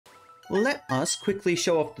let us quickly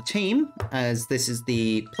show off the team, as this is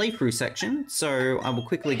the playthrough section, so I will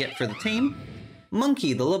quickly get through the team.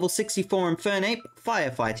 Monkey, the level 64 Infernape,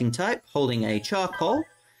 firefighting type, holding a charcoal.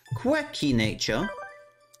 Quirky nature.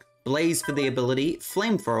 Blaze for the ability,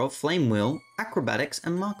 flamethrower, flame wheel, acrobatics,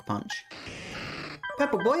 and mark punch.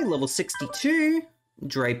 Pepper Boy, level 62,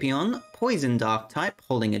 Drapion, poison dark type,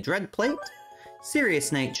 holding a drag plate.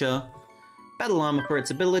 Serious nature. Battle armor for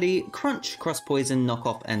its ability, crunch, cross poison,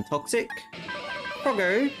 knockoff, and toxic.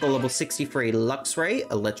 Froggo, the level 63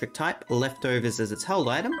 Luxray, electric type, leftovers as its held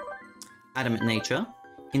item. Adamant nature,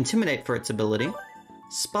 intimidate for its ability.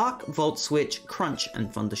 Spark, volt switch, crunch,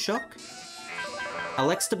 and thundershock.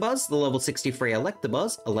 Electabuzz, the level 63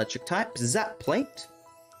 Electabuzz, electric type, zap plate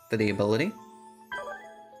for the ability.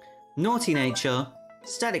 Naughty nature,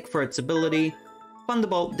 static for its ability.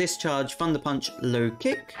 Thunderbolt, discharge, thunder punch, low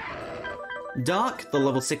kick. Dark, the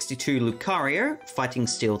level 62 Lucario, fighting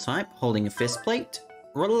steel type, holding a fist plate.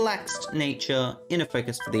 Relaxed nature, inner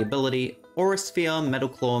focus for the ability. Aura Sphere, Metal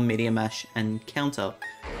Claw, Meteor Mash, and counter.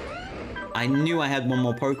 I knew I had one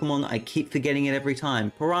more Pokemon, I keep forgetting it every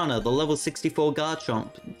time. Piranha, the level 64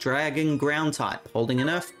 Garchomp, Dragon Ground type, holding an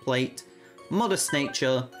Earth plate. Modest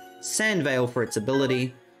nature, Sand Veil for its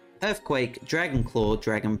ability. Earthquake, Dragon Claw,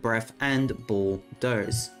 Dragon Breath, and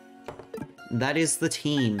Bulldoze. That is the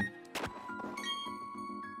team.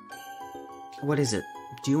 What is it?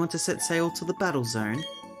 Do you want to set sail to the battle zone?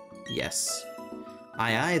 Yes.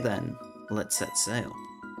 Aye aye then. Let's set sail.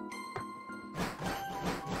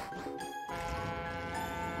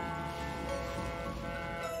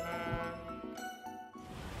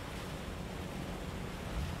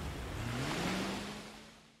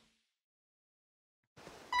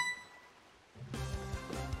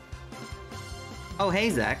 Oh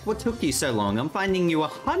hey Zach, what took you so long? I'm finding you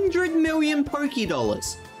 100 million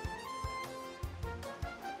Pokédollars.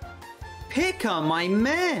 Pika, my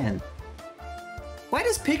man! Why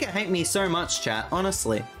does Pika hate me so much, chat?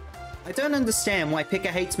 Honestly. I don't understand why Pika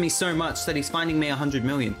hates me so much that he's finding me 100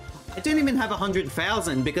 million. I don't even have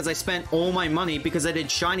 100,000 because I spent all my money because I did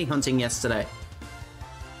shiny hunting yesterday.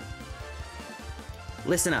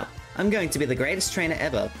 Listen up. I'm going to be the greatest trainer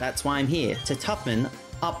ever. That's why I'm here, to toughen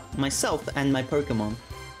up myself and my Pokemon.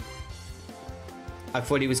 I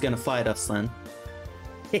thought he was going to fight us then.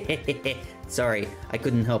 Sorry, I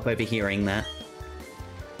couldn't help overhearing that.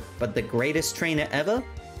 But the greatest trainer ever?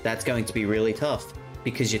 That's going to be really tough,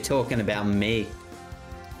 because you're talking about me.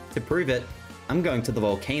 To prove it, I'm going to the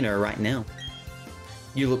volcano right now.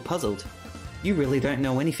 You look puzzled. You really don't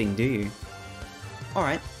know anything, do you?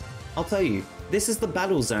 Alright, I'll tell you. This is the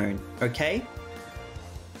battle zone, okay?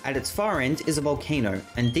 At its far end is a volcano,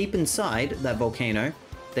 and deep inside that volcano,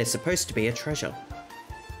 there's supposed to be a treasure.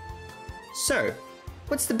 So,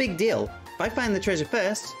 what's the big deal? If I find the treasure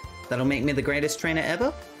first, that'll make me the greatest trainer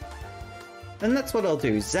ever? Then that's what I'll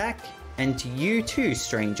do, Zach, and you too,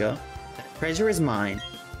 stranger. That treasure is mine.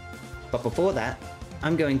 But before that,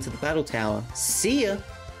 I'm going to the battle tower. See ya!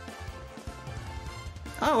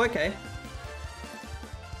 Oh, okay.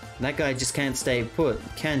 That guy just can't stay put,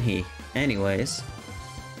 can he? Anyways.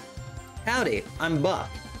 Howdy, I'm Buck.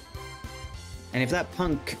 And if that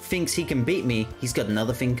punk thinks he can beat me, he's got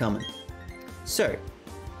another thing coming. So,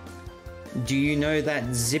 do you know that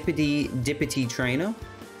Zippity Dippity trainer?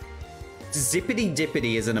 Zippity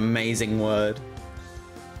Dippity is an amazing word.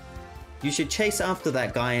 You should chase after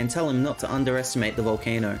that guy and tell him not to underestimate the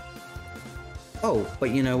volcano. Oh,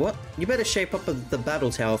 but you know what? You better shape up the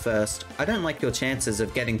battle tower first. I don't like your chances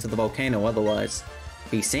of getting to the volcano otherwise.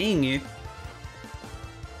 Be seeing you.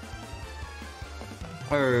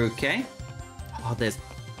 Okay. Oh, there's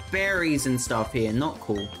berries and stuff here, not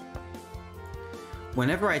cool.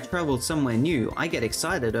 Whenever I travel somewhere new, I get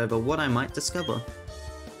excited over what I might discover.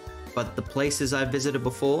 But the places I've visited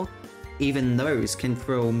before, even those can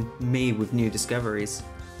thrill me with new discoveries.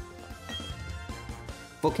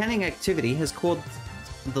 Volcanic activity has caused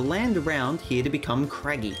the land around here to become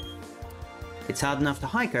craggy. It's hard enough to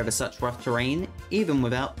hike over such rough terrain, even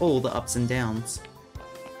without all the ups and downs.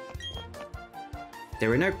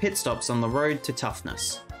 There are no pit stops on the road to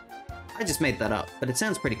toughness. I just made that up, but it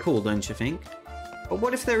sounds pretty cool, don't you think? But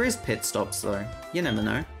what if there is pit stops though? You never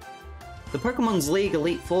know. The Pokemon's League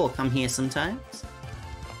Elite Four come here sometimes.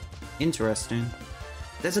 Interesting.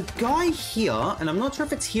 There's a guy here, and I'm not sure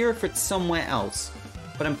if it's here or if it's somewhere else,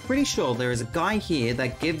 but I'm pretty sure there is a guy here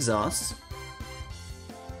that gives us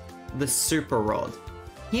the Super Rod.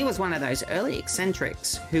 He was one of those early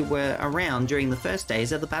eccentrics who were around during the first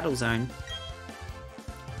days of the Battle Zone.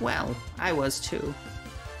 Well, I was too.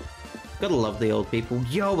 Gotta love the old people.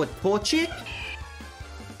 Yo, a Torchic?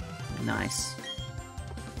 Nice.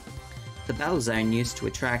 The battle zone used to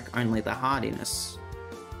attract only the hardiness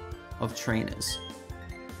of trainers.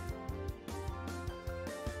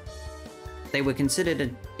 They were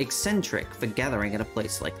considered eccentric for gathering at a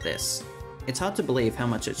place like this. It's hard to believe how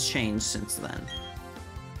much it's changed since then.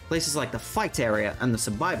 Places like the fight area and the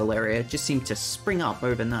survival area just seem to spring up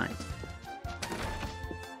overnight.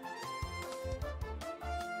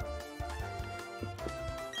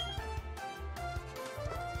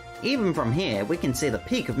 Even from here, we can see the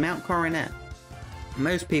peak of Mount Coronet.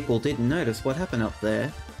 Most people didn't notice what happened up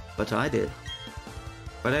there, but I did.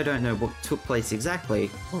 But I don't know what took place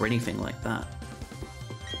exactly, or anything like that.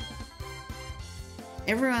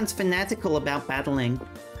 Everyone's fanatical about battling.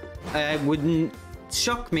 It wouldn't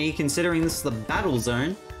shock me considering this is the battle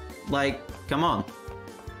zone. Like, come on.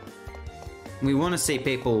 We want to see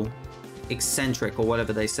people eccentric or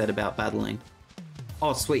whatever they said about battling.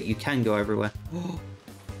 Oh sweet, you can go everywhere.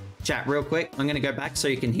 Chat, real quick, I'm gonna go back so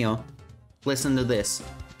you can hear. Listen to this.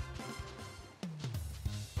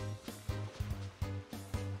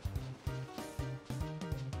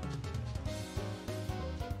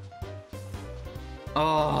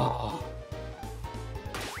 Oh.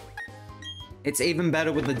 It's even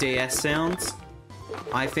better with the DS sounds,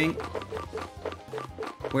 I think.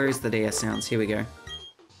 Where is the DS sounds? Here we go.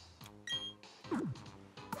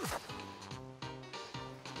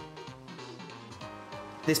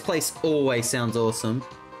 This place always sounds awesome.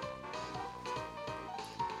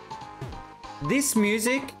 This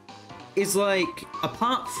music is like,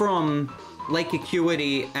 apart from Lake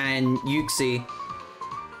Acuity and Yuxi,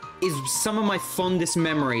 is some of my fondest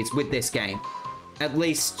memories with this game. At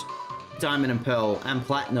least Diamond and Pearl and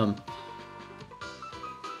Platinum.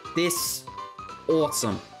 This,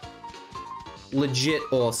 awesome. Legit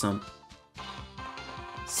awesome.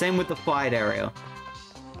 Same with the fight area.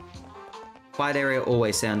 Fight area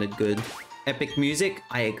always sounded good. Epic music,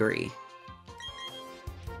 I agree.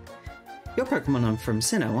 Your Pokemon are from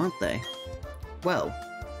Sinnoh, aren't they? Well,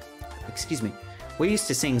 excuse me. We're used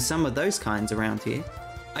to seeing some of those kinds around here.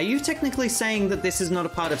 Are you technically saying that this is not a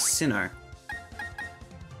part of Sinnoh?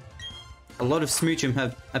 A lot of Smoochum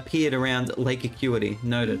have appeared around Lake Acuity,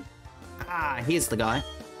 noted. Ah, here's the guy.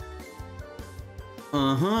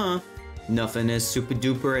 Uh-huh. Nothing as super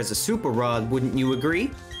duper as a super rod, wouldn't you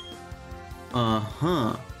agree?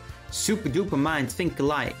 Uh-huh. Super duper minds think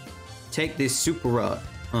alike. Take this super rod.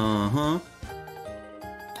 Uh-huh.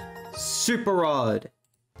 Super rod.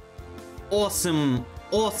 Awesome,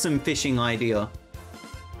 awesome fishing idea.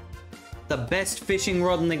 The best fishing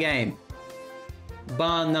rod in the game.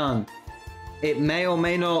 Bar none. It may or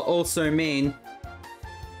may not also mean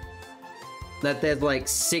that there's like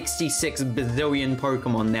 66 bazillion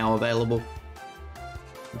Pokemon now available.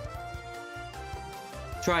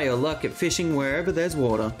 Try your luck at fishing wherever there's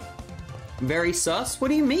water. Very sus? What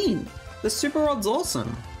do you mean? The super rod's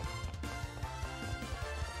awesome.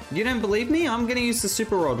 You don't believe me? I'm gonna use the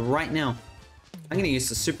super rod right now. I'm gonna use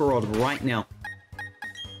the super rod right now.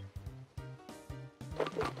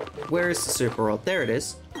 Where is the super rod? There it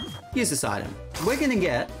is. Use this item. We're gonna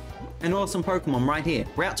get an awesome Pokemon right here.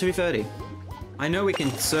 Route 230. I know we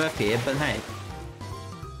can surf here, but hey.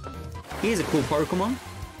 Here's a cool Pokemon.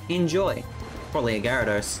 Enjoy. Probably a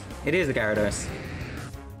Gyarados. It is a Gyarados.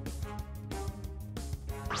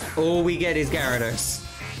 All we get is Gyarados.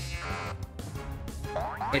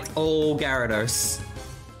 It's all Gyarados.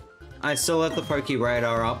 I still have the Poke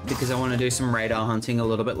Radar up because I want to do some radar hunting a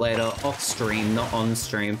little bit later. Off stream, not on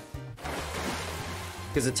stream.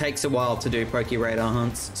 Because it takes a while to do Poke Radar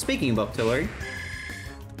hunts. Speaking of Octillery.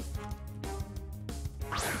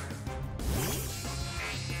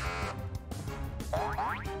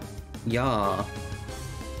 Yeah.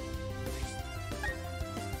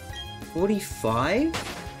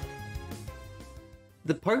 45?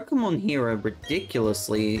 The Pokemon here are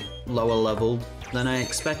ridiculously lower leveled than I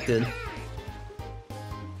expected.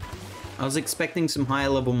 I was expecting some higher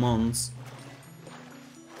level mons.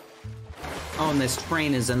 Oh, and there's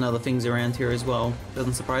trainers and other things around here as well.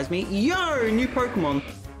 Doesn't surprise me. Yo! New Pokemon!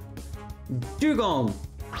 Dugong!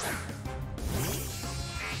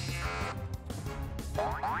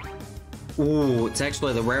 Ooh, it's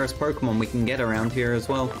actually the rarest Pokemon we can get around here as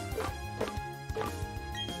well.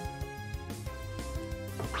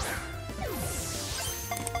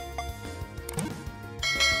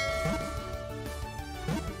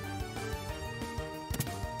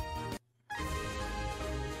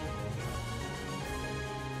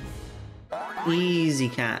 Easy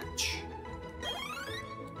catch.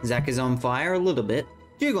 Zack is on fire a little bit.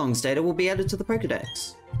 Dugong's data will be added to the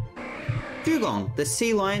Pokedex. Dugong, the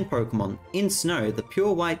sea lion Pokemon. In snow, the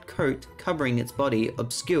pure white coat covering its body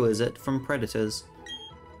obscures it from predators.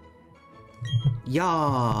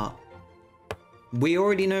 Yeah. We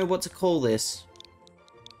already know what to call this.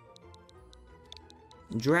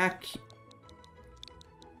 Dracula.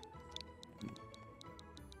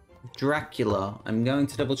 I'm going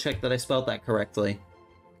to double check that I spelled that correctly,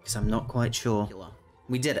 because I'm not quite sure.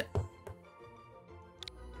 We did it.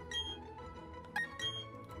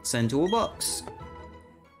 Send to a box.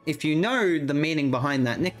 If you know the meaning behind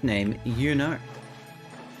that nickname, you know.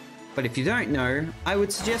 But if you don't know, I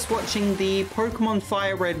would suggest watching the Pokemon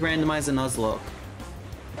Fire Red Randomizer Nuzlocke.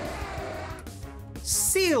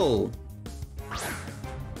 Seal!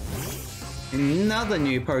 Another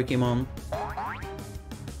new Pokemon.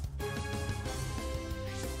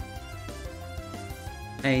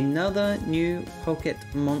 Another new pocket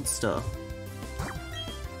monster.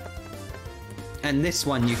 And this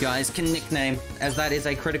one you guys can nickname, as that is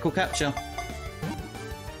a critical capture.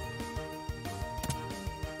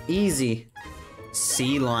 Easy.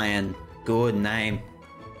 Sea Lion. Good name.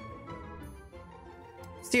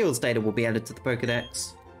 Steel's data will be added to the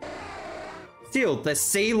Pokedex. Steel, the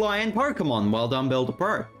Sea Lion Pokemon. Well done, Builder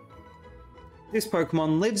Pro. This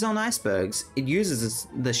Pokemon lives on icebergs. It uses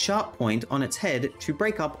the sharp point on its head to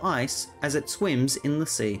break up ice as it swims in the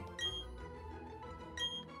sea.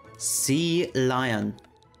 Sea Lion.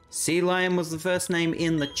 Sea Lion was the first name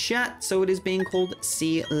in the chat, so it is being called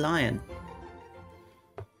Sea Lion.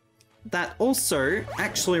 That also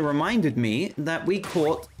actually reminded me that we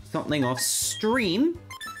caught something off stream,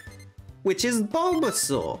 which is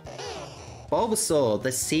Bulbasaur. Bulbasaur,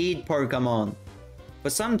 the seed Pokemon. For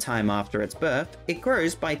some time after its birth, it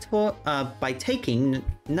grows by taking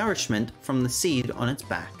nourishment from the seed on its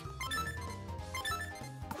back.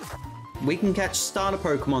 We can catch starter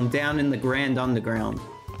Pokemon down in the Grand Underground.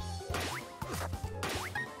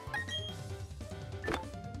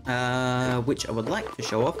 Which I would like to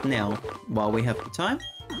show off now, while we have the time.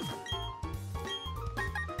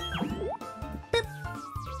 Beep.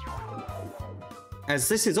 As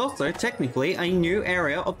this is also technically a new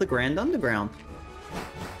area of the Grand Underground.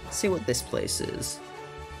 Let's see what this place is.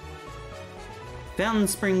 Fountain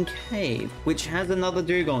Spring Cave, which has another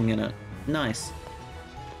dugong in it. Nice.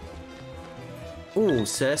 Ooh,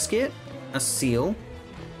 Surskit, a seal,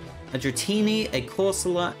 a Dratini, a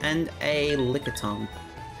Corsola, and a Lickitung.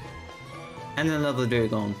 And another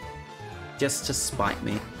dugong. Just to spite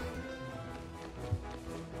me.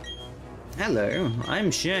 Hello,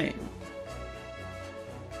 I'm Shane.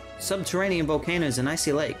 Subterranean volcanoes and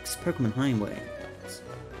icy lakes, Pokemon Highway.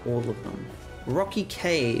 All of them. Rocky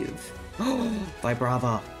Cave. Oh,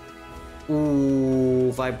 Vibrava.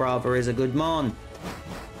 Ooh, Vibrava is a good mon.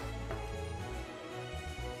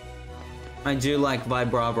 I do like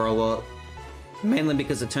Vibrava a lot. Mainly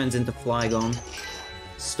because it turns into Flygon.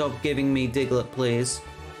 Stop giving me Diglett, please.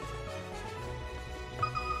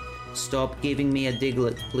 Stop giving me a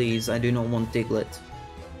Diglett, please. I do not want Diglett.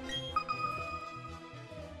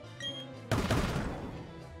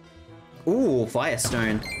 Ooh,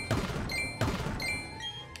 Firestone.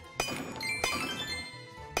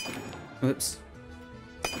 Oops.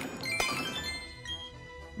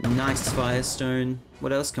 Nice Firestone.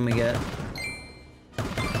 What else can we get?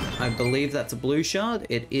 I believe that's a blue shard.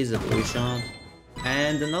 It is a blue shard.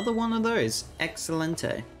 And another one of those.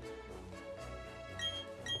 Excelente.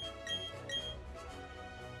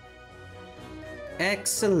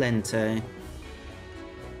 Excelente.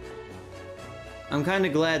 I'm kind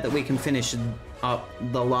of glad that we can finish up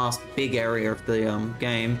the last big area of the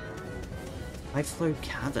game. High-flow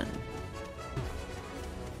cavern.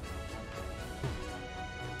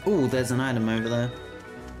 Ooh, there's an item over there.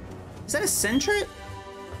 Is that a Sentret?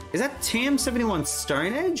 Is that TM71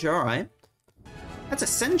 Stone Edge? Alright. That's a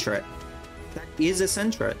Sentret. That is a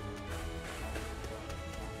Sentret.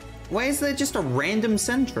 Why is there just a random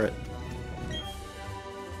Sentret?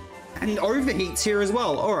 And Overheat's here as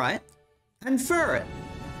well, alright. And Ferret.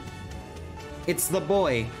 It's the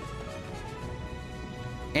boy.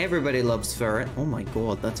 Everybody loves Ferret. Oh my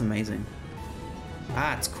god, that's amazing.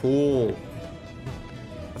 That's cool.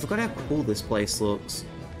 I forgot how cool this place looks.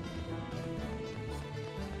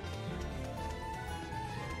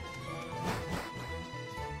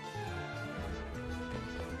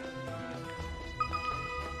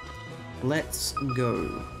 Let's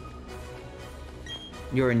go.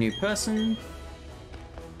 You're a new person.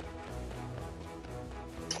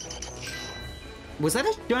 Was that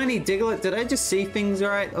a shiny Diglett? Did I just see things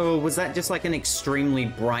right? Or was that just like an extremely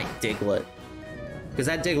bright Diglett? Because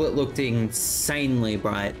that Diglett looked insanely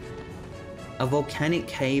bright. A volcanic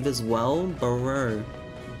cave as well? Bro.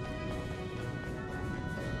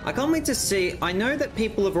 I can't wait to see. I know that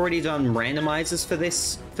people have already done randomizers for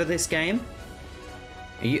this game.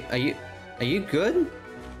 Are you good?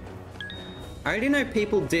 I already know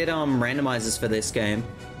people did randomizers for this game,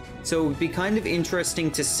 so it would be kind of interesting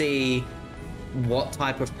to see what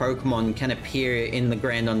type of Pokemon can appear in the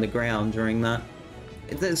Grand Underground during that.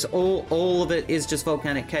 There's all of it is just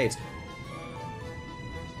volcanic caves.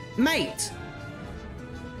 Mate!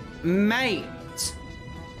 Mate!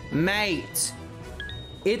 Mate!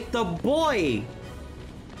 It the boy!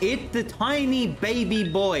 It the tiny baby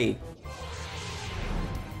boy!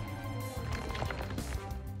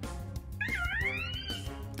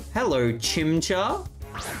 Hello, Chimchar.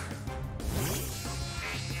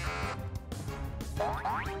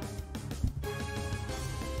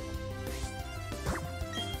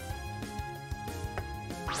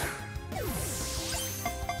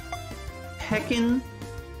 Heckin'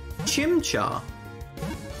 Chimchar.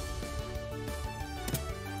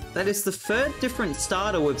 That is the third different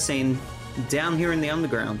starter we've seen down here in the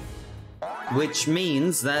underground. Which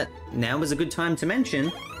means that now is a good time to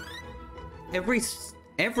mention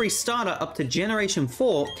every starter up to Generation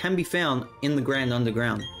 4 can be found in the Grand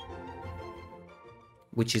Underground.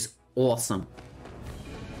 Which is awesome.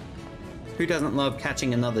 Who doesn't love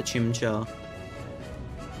catching another Chimchar?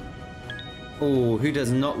 Oh, who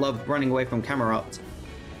does not love running away from Camerupt?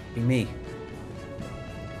 Be me.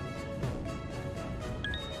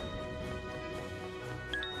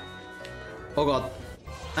 Oh god.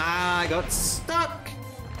 Ah, I got stuck!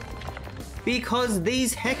 Because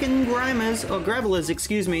these heckin' Grimers, or Gravelers,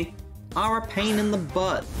 excuse me, are a pain in the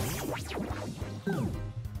butt.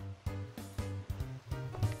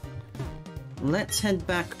 Let's head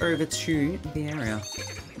back over to the area.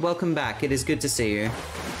 Welcome back, it is good to see you.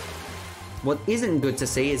 What isn't good to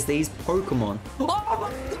see is these Pokemon.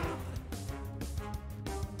 Oh!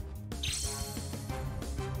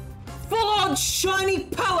 Full-on shiny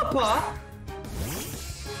Pelipper!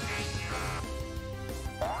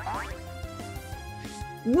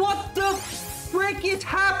 What the frick is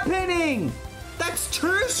happening? That's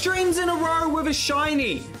 2 streams in a row with a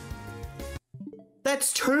shiny.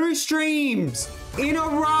 That's 2 streams in a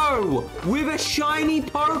row with a shiny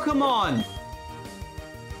Pokemon.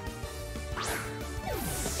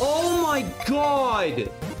 Oh my god!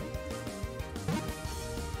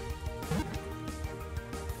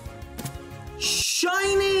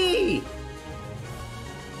 Shiny!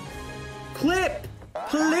 Clip!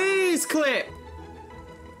 Please clip!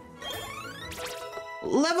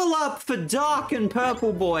 Level up for Dark and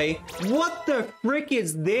Purple Boy. What the frick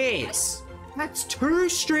is this? That's 2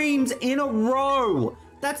 streams in a row.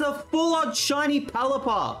 That's a full-on shiny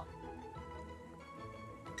Pelipper.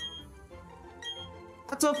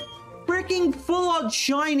 That's a freaking full-on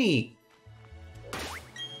shiny.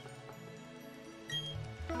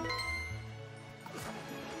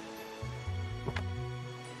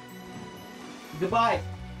 Goodbye.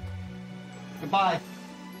 Goodbye.